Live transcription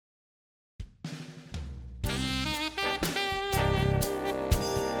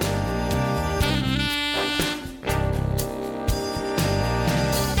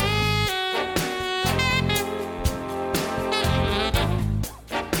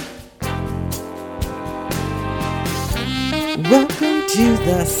to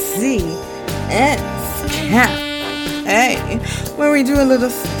the CS Cafe, where we do a little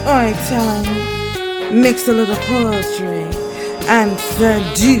storytelling, mix a little poetry, and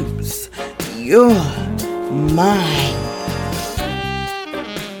seduce your mind.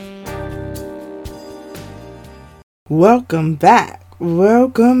 Welcome back.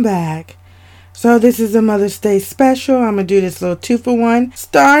 So this is a Mother's Day special. I'm going to do this little 2-for-1,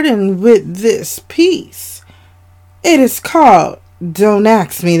 starting with this piece. It is called Don't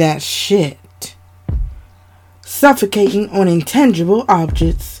Ask Me That Shit. Suffocating on intangible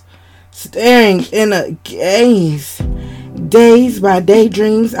objects, staring in a gaze. Days by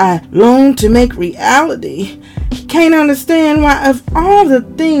daydreams I long to make reality. Can't understand why of all the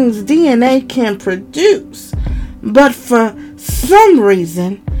things DNA can produce, but for some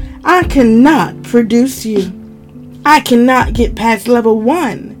reason, I cannot produce you. I cannot get past level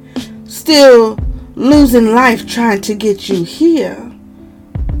 1. Still losing life trying to get you here.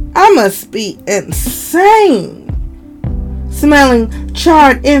 I must be insane. Smelling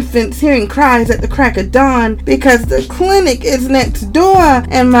charred infants, hearing cries at the crack of dawn because the clinic is next door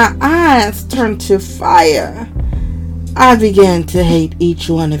and my eyes turn to fire. I began to hate each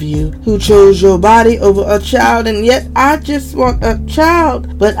one of you who chose your body over a child, and yet I just want a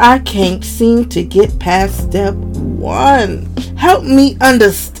child, but I can't seem to get past step 1. Help me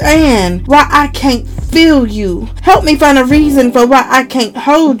understand why I can't feel you. Help me find a reason for why I can't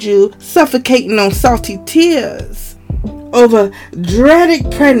hold you, suffocating on salty tears over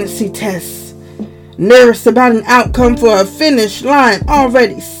dreaded pregnancy tests, nervous about an outcome for a finish line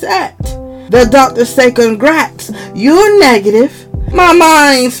already set. The doctors say congrats, you're negative. My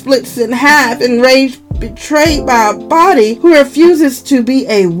mind splits in half, enraged, betrayed by a body who refuses to be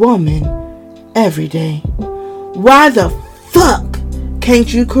a woman every day. Why the fuck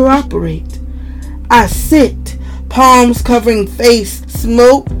can't you cooperate? I sit, palms covering face,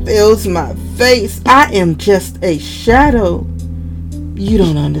 smoke fills my face. I am just a shadow. You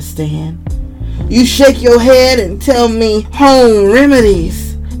don't understand. You shake your head and tell me home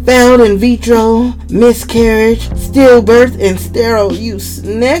remedies. Failed in vitro, miscarriage, stillbirth, and sterile. You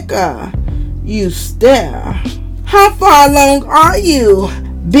snicker. You stare. How far along are you?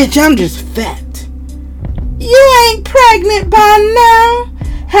 Bitch, I'm just fat. You ain't pregnant by now?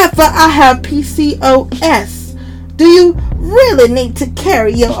 Heifer, I have PCOS. Do you really need to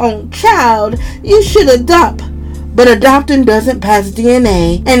carry your own child? You should adopt. But adopting doesn't pass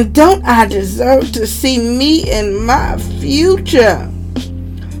DNA. And don't I deserve to see me in my future?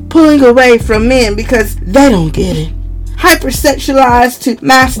 Pulling away from men because they don't get it. Hypersexualized to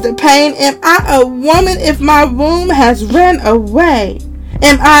master pain. Am I a woman if my womb has ran away?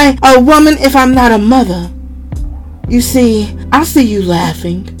 Am I a woman if I'm not a mother? You see, I see you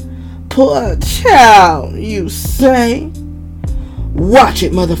laughing. Poor child, you say. Watch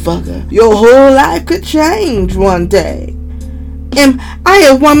it, motherfucker. Your whole life could change one day. Am I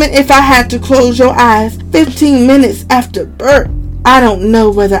a woman if I had to close your eyes 15 minutes after birth? I don't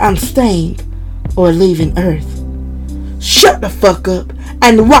know whether I'm staying or leaving Earth. Shut the fuck up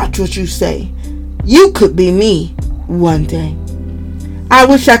and watch what you say. You could be me one day. I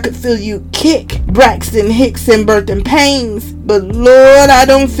wish I could feel you kick Braxton Hicks in birthing pains, but Lord, I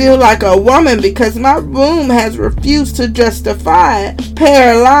don't feel like a woman because my womb has refused to justify,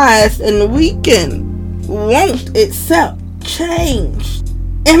 paralyzed and weakened. Won't itself change?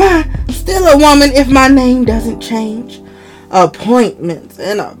 Am I still a woman if my name doesn't change? Appointments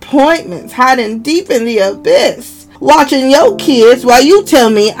and appointments hiding deep in the abyss. Watching your kids while you tell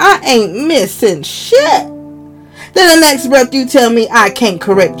me I ain't missing shit. Then the next breath you tell me I can't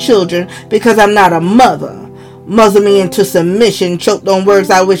correct children because I'm not a mother. Muzzle me into submission, choked on words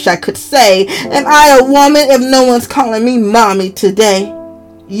I wish I could say. Am I a woman if no one's calling me mommy today?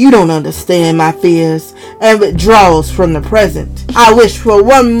 You don't understand my fears and withdrawals from the present. I wish for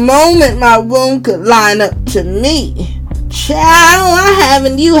one moment my womb could line up to me. Child, I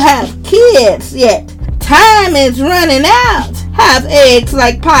haven't you have kids yet. Time is running out. Have eggs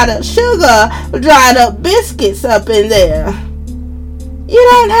like powdered sugar, dried up biscuits up in there. You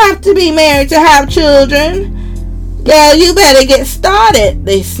don't have to be married to have children. Girl, you better get started,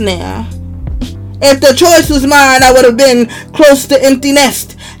 they snare. If the choice was mine, I would have been close to empty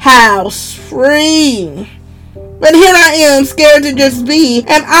nest, house free. But here I am, scared to just be.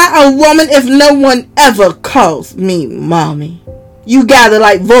 Am I a woman if no one ever calls me mommy? You gather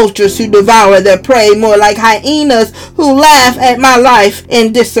like vultures who devour their prey, more like hyenas who laugh at my life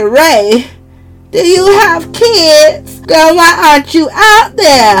in disarray. Do you have kids? Girl, why aren't you out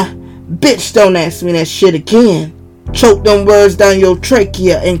there? Bitch, don't ask me that shit again. Choke them words down your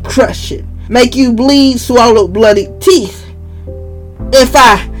trachea and crush it. Make you bleed, swallow bloody teeth. If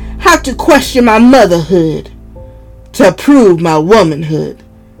I have to question my motherhood to prove my womanhood,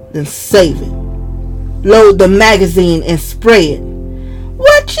 then save it. Load the magazine and spray it.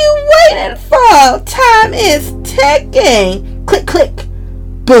 What you waiting for? Time is ticking. Click, click.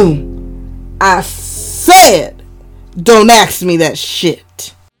 Boom. I said, don't ask me that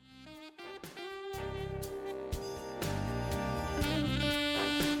shit.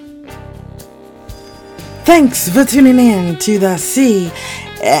 Thanks for tuning in to the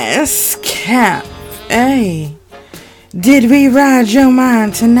CS Cafe. Did we ride your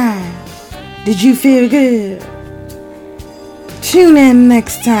mind tonight? Did you feel good? Tune in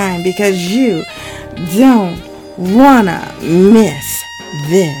next time because you don't wanna miss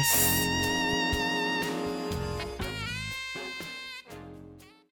this.